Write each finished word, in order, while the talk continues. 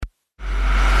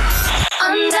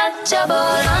untouchable,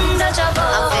 untouchable.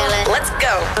 I feel it. Let's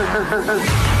go.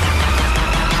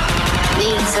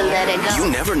 Need to let it go.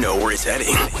 You never know where it's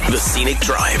heading. The Scenic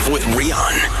Drive with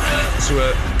Rian.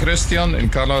 So, Christiaan en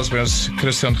Carla is by ons.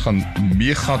 Christiaan gaan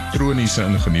megatroniese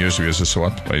ingenieurs wees as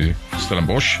wat by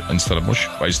Stellenbosch,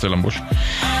 by Stellenbosch.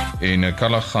 En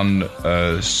Carla gaan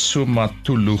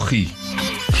somatologie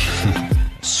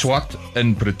swat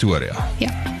in Pretoria. Ja.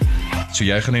 So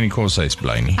jy gaan in die koshuis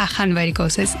bly nie? Ek gaan by die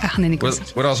koshuis, ek gaan in die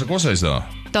koshuis. Waar is die koshuis daar?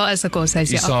 Daar is 'n koshuis,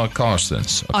 ja. Is daar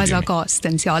Karstens? Is daar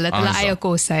Karstens, ja, hulle het hulle eie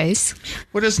koshuis.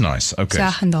 What is nice, okay. So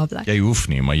ek gaan daar bly. Jy hoef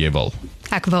nie, maar jy wil.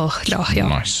 Ek wil graag, ja.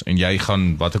 Nice. En jy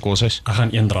gaan wat 'n koshuis? Ek gaan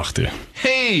Eendrag toe.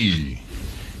 Hey!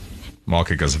 Maak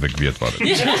ek asof ek weet wat dit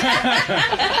is.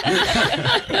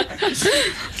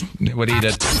 Wat is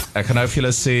dit? Ek gaan nou vir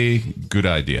julle sê, good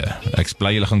idea. Ek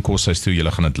bly julle gaan koshuis toe,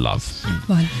 julle gaan dit love.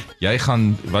 Wat? Jy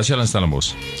gaan, was jy al in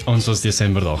Stellenbosch? Ons was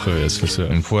Desember daar gewees vir so.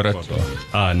 En voor dit?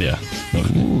 Nee.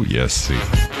 Oeh, yes.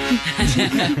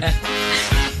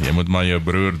 Jy moet maar jou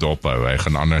broer dophou, hy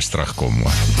gaan anders terugkom.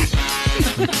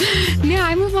 Nee,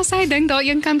 hy moet maar sy ding daar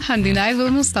een kant gaan doen. Hy wil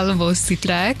ons Stellenbosch toe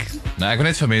trek. Nou, ek wil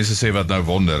net vir mense sê wat nou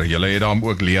wonder. Julle het daar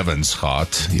ook lewens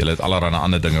gehad. Julle het allerlei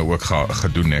ander dinge ook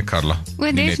gedoen, hè, Carla?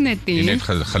 O, definitief. Nie net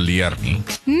geleer nie.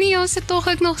 Nee, ons het tog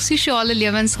ook nog sosiale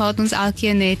lewens gehad. Ons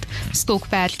elkeen het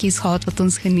stokperdjies gehad wat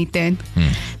ons geniet het.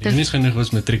 Dit is genoeg was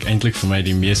matriek eintlik vir my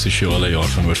die mees sosiale jaar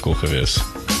van hoërskool gewees.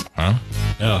 Huh?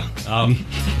 Ja,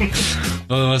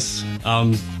 dat was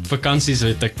vakansies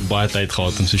het ek baie tyd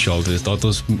gehad om sosiaal te wees. Dat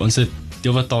ons het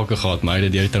heel wat take gehad, maar hy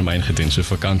het die termyn gedoen, so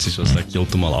vakansies was ek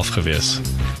heeltemal afgewees.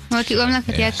 Maar die oomblik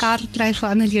wat jy 'n kar kry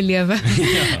verander jou lewe.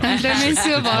 Dan kry jy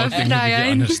so baie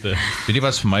vryheid. Weet jy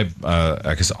wat vir my,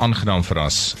 ek is aangenaam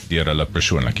verras deur hulle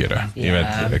persoonlikhede. Jy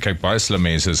weet, kyk, baie slim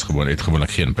mense het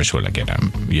gewoonlik geen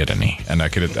persoonlikhede nie. En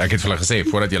ek het vir hulle gesê,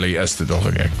 voordat julle hier is, toe dog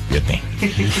ek weet nie.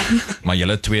 Maar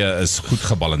julle twee is goed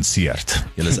gebalanseerd.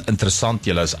 Julle is interessant,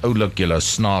 julle is oulik, julle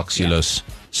is snaaks, julle is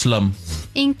slim.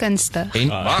 En kunstig. En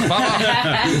wag.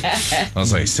 Dan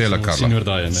sê hulle, Carla. Sien oor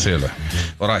daai ene. Sê hulle.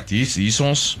 Alright, hier is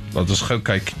ons. Laat ons gou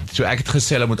kyk. So ek het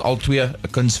gesê hulle moet al twee 'n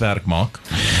kunswerk maak.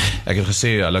 Ek het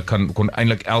gesê hulle kon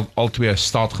eintlik al twee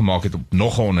staat gemaak het op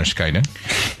nog 'n onderskeiding.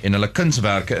 En hulle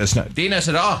kunswerke is nou. Dien is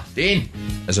dit daar. Dien.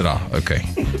 Is dit daar? Okay.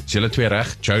 Is julle twee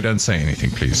reg? Joe, don't say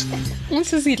anything, please.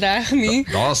 Ons is nie reg nie.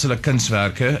 Daar is hulle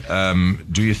kunswerke.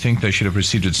 Do you think they should have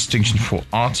received a distinction for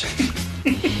art?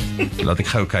 Laat ek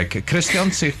gou kyk.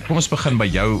 Christiaan sê, kom ons begin by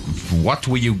jou. What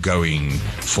were you going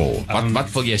for?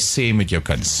 Wat wil jy sê met jou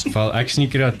kuns? Wel, ek is nie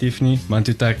kreatief nie, maar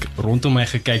toe het ek rondom my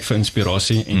gekyk vir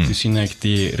inspirasie en toe sien ek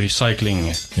die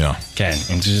recycling can.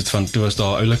 En toe was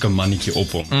daar 'n oulike mannetjie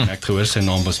op hom. Ek het gehoor sy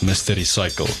naam was Mr.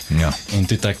 Recycle. Ja. En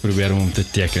toe het ek probeer om hom te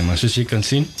teken, maar soos jy kan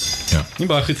sien, nie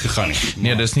baie goed gegaan nie.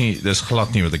 Nee, dis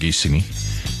glad nie wat ek hier sien nie.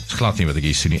 Glad nie wat ek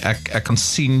hier sien nie. Ek kan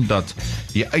sien dat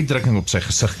die uitdrukking op sy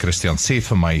gesig, Christiaan, sê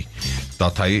vir my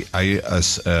dat hy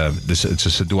is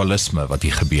dis 'n dualisme wat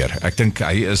hier gebeur. Ek dink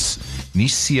hy is nie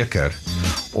seker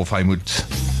of hy moet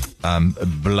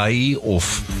bly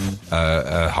of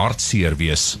hartseer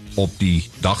wees op die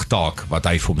dagtaak wat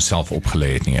hy vir homself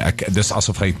opgelê het nie. Dis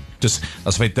asof hy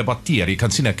debatteer. Jy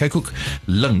kan sien, hy kyk ook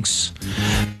links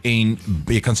en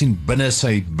jy kan sien binne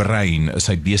sy brein is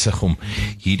hy besig om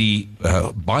hierdie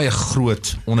baie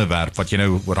groot onderwerp wat jy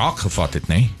nou raak gevat het,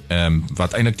 nê?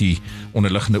 Wat eintlik die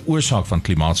onderliggende oorsaak van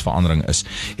klimaatsverandering is,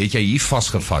 het jy hier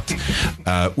vasgevat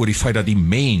oor die feit dat die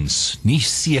mens nie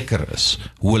seker is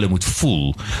hoe hulle moet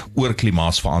voel oor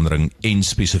klimaatsverandering en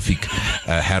spesifiek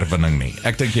herwinning nie.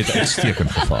 Ek dink jy het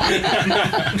uitstekend gevaar.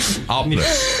 A+.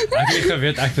 Ek het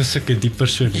geweet ek was sulke diep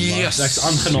persoon, maar ek is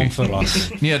aangenaam verras.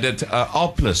 Nee, dit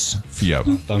A+ vir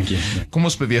jou. Dankie. Kom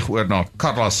ons beweeg oor na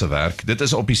Carla se werk. Dit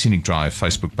is op die Scenic Drive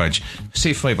Facebook page.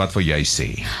 Sê vir my, wat wil jy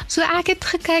sê? So ek het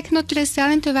gekyk na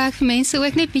Christiaan en toe werk vir mense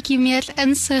ook net bietjie meer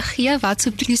insig gee wat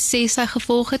so proses hy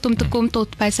gevolg het om te kom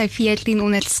tot by sy 14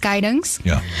 onderskeidings.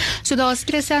 Ja. So daar is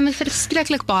Christiaan met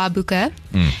verskriklik baie boeke.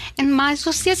 En maar hy is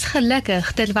nog steeds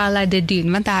gelukkig terwyl hy dit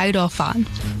doen, want hy hou daarvan.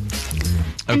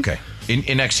 Okay.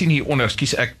 En ek sien hier onder,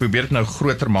 ek probeer dit nou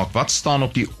groter maak. Wat staan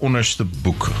op die onderste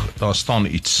boek? Daar staan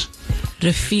iets.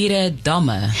 Riviere,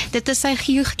 damme. Dit is sy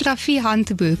geografie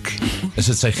handboek. Is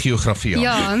dit sy geografie?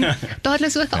 Ja, daar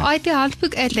is ook 'n IT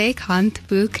handboek, 'n rek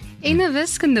handboek en 'n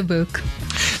wiskundeboek.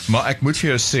 Maar ek moet vir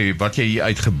jou sê, wat jy hier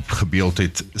uitgebeeld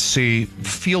het, sê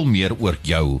veel meer oor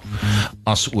jou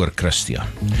as oor Christiaan.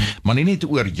 Maar nie net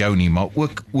oor jou nie, maar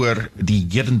ook oor die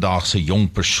hedendaagse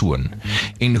jong persoon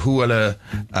en hoe hulle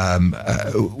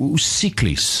hoe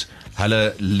siklies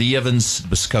hulle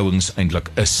lewensbeskouings eintlik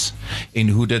is en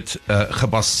hoe dit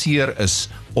gebaseer is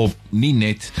op nie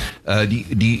net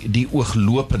die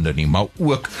ooglopende nie, maar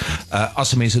ook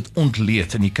as 'n mens dit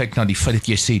ontleed en jy kyk na die feit dat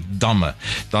jy sê damme,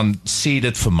 dan sê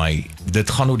dit vir my, dit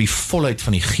gaan oor die volheid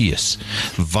van die gees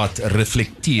wat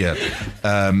reflekteer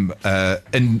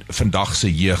in vandag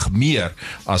se jeug meer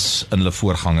as in hulle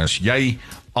voorgangers. Jy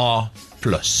A+.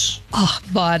 Ag,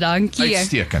 baie dankie.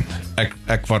 Uitstekend.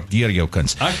 Ek waardeer jou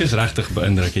kuns. Ek is regtig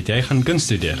beïndruk. Het jy gaan kuns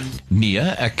studeer? Nee,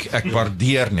 ek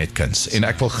waardeer net kuns en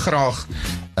ek wil graag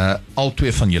al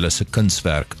twee van julle se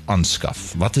kunswerk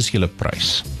aanskaf. Wat is julle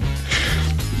prys?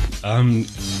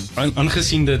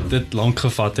 Aangesien dit lank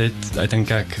gevat het, ek dink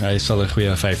hy sal 'n goeie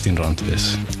R15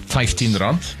 wees.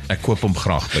 R15? Ek koop hom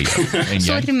graag by jou. En jy?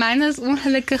 Sorry, myne is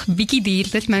ongelukkig bietjie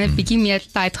duurder, myne het bietjie meer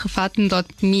tyd gevat en dat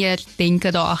meer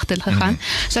denke daar agter gegaan.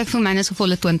 So ek voel myne is 'n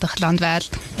volle R20 werd.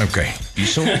 Okay,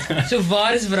 hierso. So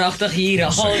waar is wragtig hier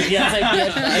al sy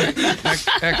beurt.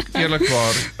 Ek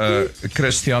eerlikwaar,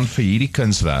 Christiaan, vir hierdie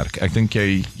kunswerk, ek dink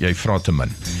jy vra te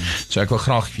min. So ek wil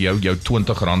graag vir jou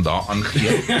R20 daar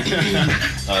aangee.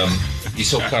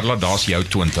 Hierso Carla, daar's jou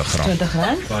R20.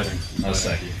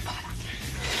 R20?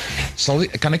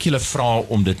 Kan ek julle vra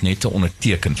om dit net te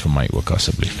onderteken vir my ook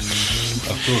asseblief?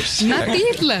 Of course.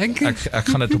 Natuurlijk. Ek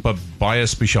gaan dit op 'n baie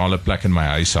spesiale plek in my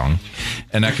huis hang.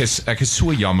 En ek is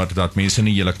so jammer dat mense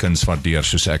nie julle kuns waardeer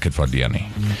soos ek dit waardeer nie.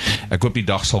 Ek hoop die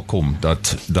dag sal kom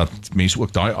dat mense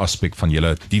ook daai aspek van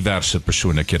julle diverse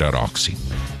persoonlikhede raak sien.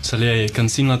 Sal jy kan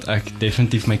sien dat ek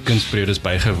definitief my kunsperiodes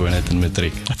bygewoon het in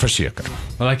matriek. Verseker.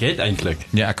 Wel ek het eintlik.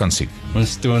 Ja, ek kan sien.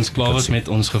 Toe ons klaar was met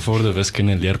ons gevorderde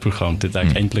wiskunde leerprogram, het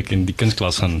ek eintlik in die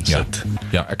kunstklas gaan sit.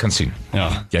 Ja, ek kan sien.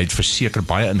 Ja. Jy het verseker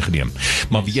baie ingeneem.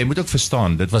 Maar jy moet ook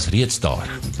verstaan, dit was reeds daar.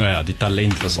 Ja, die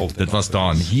talent was altyd. Dit was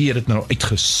daar en hier het nou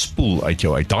uitgespoel uit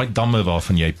jou uit. Daai damme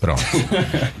waarvan jy praat.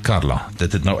 Carla,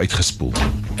 dit het nou uitgespoel.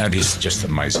 That is just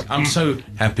amazing. I'm so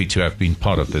happy to have been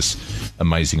part of this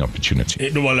amazing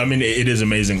opportunity. Well, I mean, it is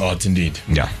amazing art indeed.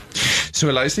 Ja.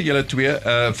 So luister julle twee,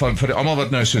 vir almal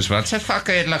wat nou soos, wat se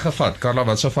vakke het hulle gevat? Carla,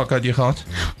 wat se vakke het jy gehad?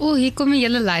 Hier kom 'n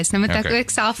hele lys. Nou moet ek ook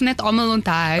self net almal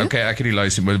onthou. Okay, ek het die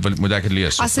lys, moet ek dit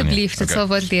lees? Asseblief, dit sal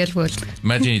waardeer word.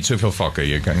 Imagine jy soveel vakke,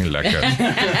 jy kan nie lekker.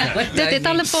 Dit het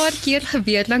al 'n paar keer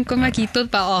gebeur, dan kom ek hier tot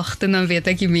by 8 en dan weet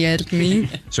ek nie meer nie.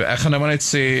 So ek gaan nou maar net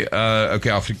sê,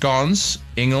 okay, Afrikaans,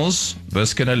 Engels,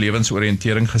 wiskunde,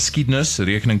 lewensoriëntering, geskiedenis,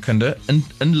 rekeningkunde,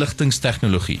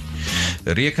 inligtingstegnologie,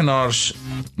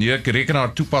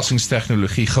 rekenaar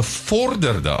toepassingstegnologie,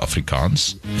 gevorderde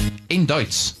Afrikaans en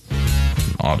Duits.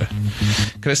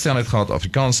 Christiaan het gehad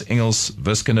Afrikaans, Engels,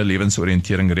 wiskunde,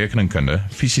 lewensoriëntering, rekeningkunde,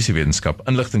 fisiese wetenskap,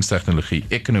 inligtingstegnologie,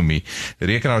 ekonomie,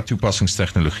 rekenaar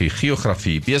toepassingstegnologie,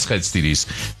 geografie, besigheidsstudies,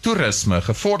 toerisme,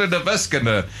 gevorderde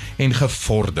wiskunde en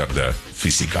gevorderde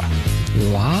fisika.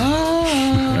 Wow.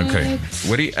 Okay.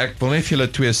 Hoorie, ek wil net vir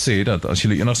julle twee sê dat as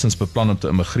julle enigstens beplan om te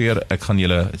immigreer, ek gaan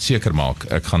julle seker maak,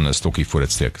 ek gaan 'n stokkie voor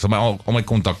dit steek. Ek sal al my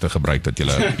kontakte gebruik dat jy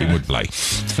moet bly.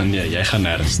 Nee, jy gaan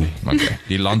nêrens nie. Okay.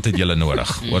 Die land het julle nodig.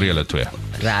 Hoor julle twee.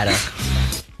 Regtig.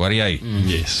 Hoor jy?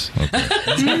 Yes.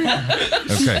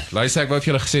 Okay. Luister, ek wou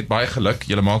vir julle gesê baie geluk.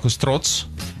 Julle maak ons trots.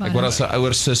 Ek word as 'n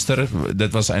ouer suster,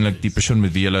 dit was eintlik die persoon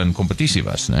met wie julle in kompetisie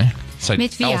was, né?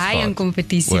 Met wie hy in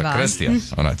kompetisie was. Christiaan.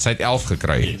 Sy het 11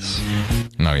 gekry. Yes.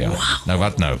 Nou ja. Nou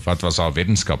wat nou? Wat was haar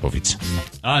wetenskap of iets?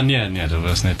 Nee, dat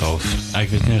was net half. Ek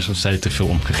weet nie of sy te veel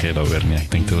omgegee daaroor nie.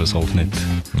 Ek dink dit was half net.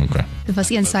 Okay. Dit was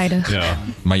eensaidig. Ja.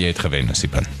 Maar jy het gewen, is die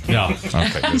punt. Ja.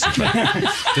 Okay, dis die punt.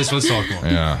 Dis wat saak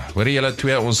maak. Ja. Hoor julle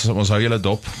twee, ons hou julle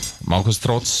dop. Maak ons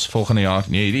trots volgende jaar.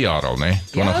 Nee, hierdie jaar al, né?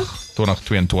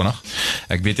 2022.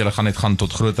 Ek weet julle gaan net gaan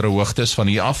tot grotere hoogtes van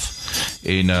hier af.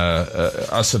 En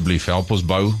asseblief help ons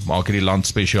bou, maak hierdie land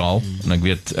spesiaal en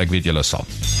ek weet julle sal.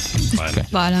 Okay.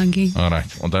 Baie dankie.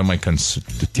 Alright, onthou my kuns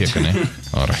te teken, hè.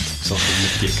 Alright. Sal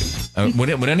dit teken.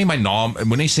 Moet nie my naam,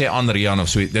 moet nie sê Andriaan of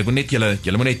so. Dit moet net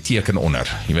julle moet net teken onder.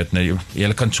 Jy weet, nou,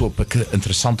 julle kan so op 'n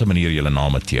interessante manier julle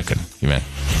name teken, jy weet.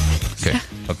 Okay.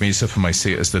 Wat mense vir my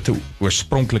sê is dit 'n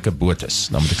oorspronklike boot is.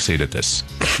 Dan moet ek sê dit is.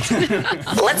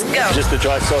 Let's go. Just a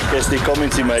dry sarcastic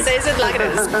comment he makes. Says it like it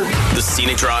is. The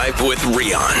Scenic Drive with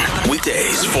Rian.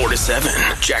 Weekdays 4 to 7.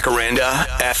 Jacaranda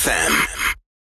FM.